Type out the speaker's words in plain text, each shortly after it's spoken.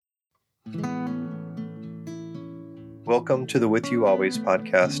Welcome to the With You Always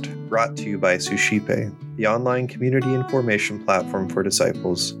podcast, brought to you by Suscipe, the online community and formation platform for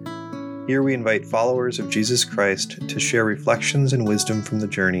disciples. Here we invite followers of Jesus Christ to share reflections and wisdom from the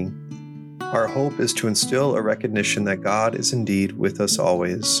journey. Our hope is to instill a recognition that God is indeed with us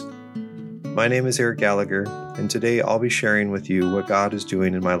always. My name is Eric Gallagher, and today I'll be sharing with you what God is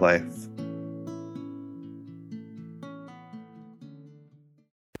doing in my life.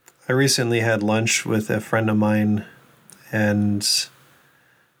 I recently had lunch with a friend of mine, and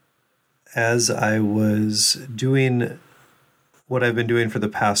as I was doing what I've been doing for the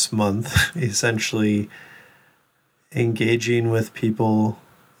past month, essentially engaging with people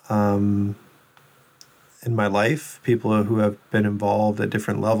in my life, people who have been involved at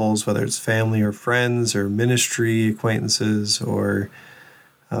different levels, whether it's family or friends or ministry acquaintances or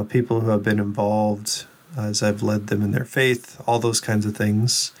people who have been involved as I've led them in their faith, all those kinds of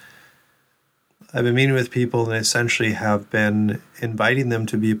things. I've been meeting with people and essentially have been inviting them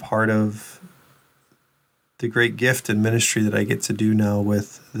to be part of the great gift and ministry that I get to do now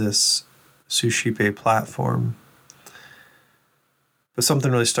with this Suscipe platform. But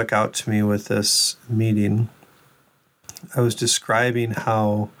something really stuck out to me with this meeting. I was describing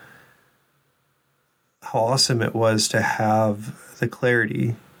how awesome it was to have the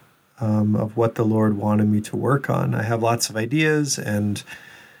clarity of what the Lord wanted me to work on. I have lots of ideas and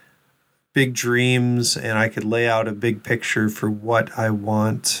big dreams, and I could lay out a big picture for what I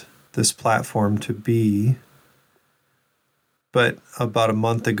want this platform to be. But about a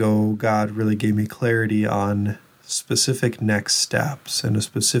month ago, God really gave me clarity on specific next steps and a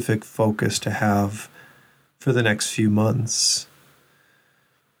specific focus to have for the next few months.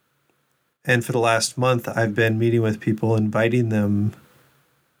 And for the last month, I've been meeting with people, inviting them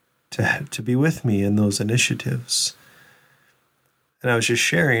to be with me in those initiatives. And I was just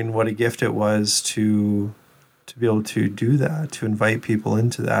sharing what a gift it was to be able to do that, to invite people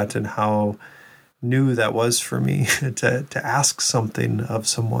into that, and how new that was for me to ask something of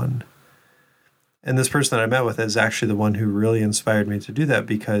someone. And this person that I met with is actually the one who really inspired me to do that,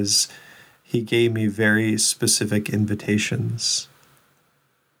 because he gave me very specific invitations.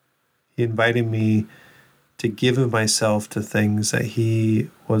 He invited me to give of myself to things that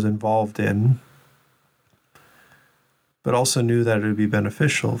he was involved in, but also knew that it would be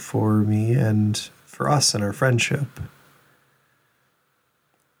beneficial for me and for us and our friendship.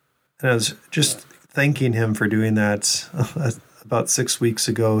 And I was just thanking him for doing that. About 6 weeks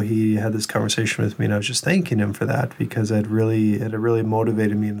ago, he had this conversation with me, and I was just thanking him for that, because it had really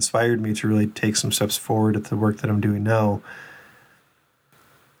motivated me and inspired me to really take some steps forward at the work that I'm doing now.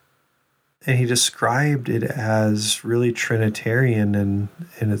 And he described it as really Trinitarian in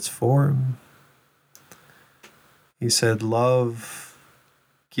its form. He said, love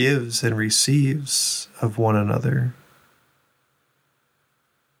gives and receives of one another.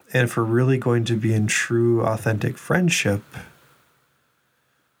 And if we're really going to be in true, authentic friendship,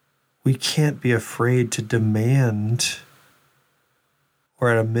 we can't be afraid to demand, or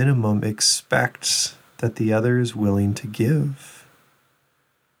at a minimum, expect that the other is willing to give.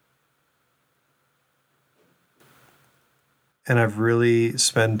 And I've really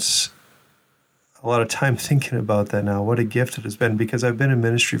spent a lot of time thinking about that now, what a gift it has been, because I've been in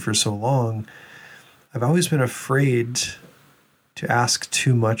ministry for so long. I've always been afraid to ask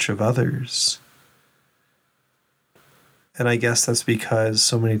too much of others. And I guess that's because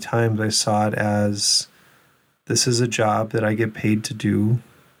so many times I saw it as, this is a job that I get paid to do,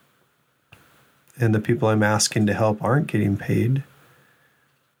 and the people I'm asking to help aren't getting paid.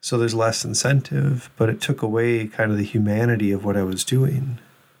 So there's less incentive, but it took away kind of the humanity of what I was doing.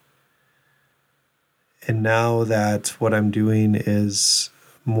 And now that what I'm doing is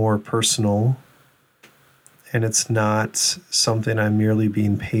more personal, and it's not something I'm merely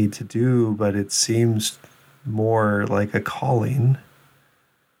being paid to do, but it seems more like a calling,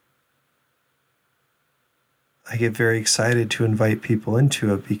 I get very excited to invite people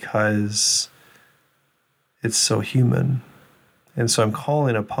into it because it's so human. And so I'm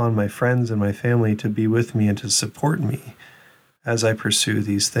calling upon my friends and my family to be with me and to support me as I pursue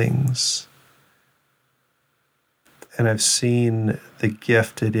these things. And I've seen the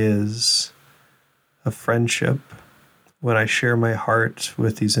gift it is of friendship when I share my heart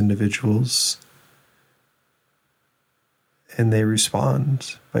with these individuals, and they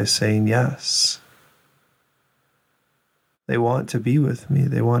respond by saying yes. They want to be with me.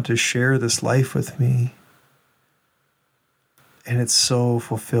 They want to share this life with me. And it's so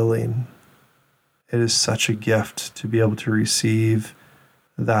fulfilling. It is such a gift to be able to receive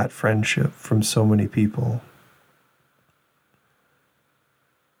that friendship from so many people.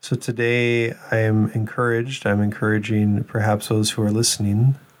 So today I am encouraged, I'm encouraging perhaps those who are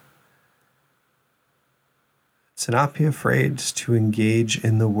listening to not be afraid to engage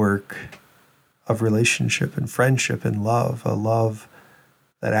in the work of relationship and friendship and love, a love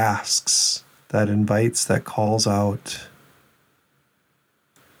that asks, that invites, that calls out,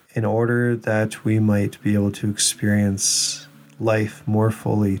 in order that we might be able to experience life more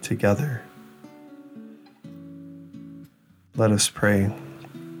fully together. Let us pray.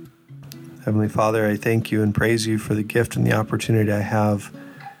 Heavenly Father, I thank you and praise you for the gift and the opportunity I have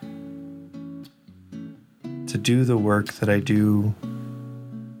to do the work that I do,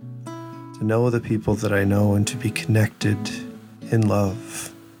 to know the people that I know, and to be connected in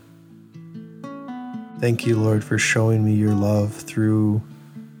love. Thank you, Lord, for showing me your love through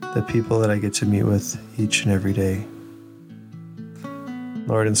the people that I get to meet with each and every day.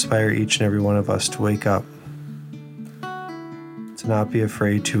 Lord, inspire each and every one of us to wake up, to not be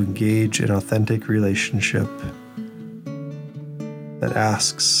afraid to engage in authentic relationship that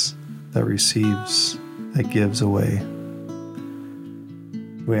asks, that receives, that gives away.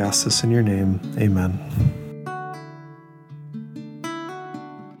 We ask this in your name. Amen.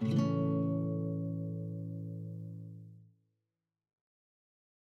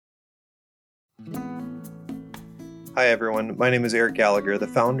 Hi everyone, my name is Eric Gallagher, the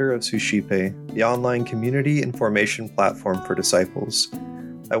founder of Suscipe, the online community and formation platform for disciples.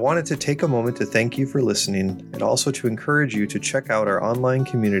 I wanted to take a moment to thank you for listening and also to encourage you to check out our online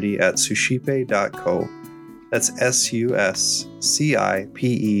community at suscipe.co. That's suscipe.co.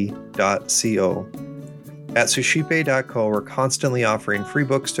 At suscipe.co, we're constantly offering free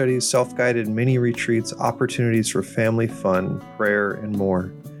book studies, self-guided mini retreats, opportunities for family fun, prayer, and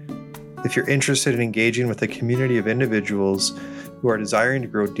more. If you're interested in engaging with a community of individuals who are desiring to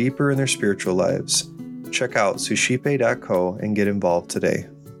grow deeper in their spiritual lives, check out suscipe.co and get involved today.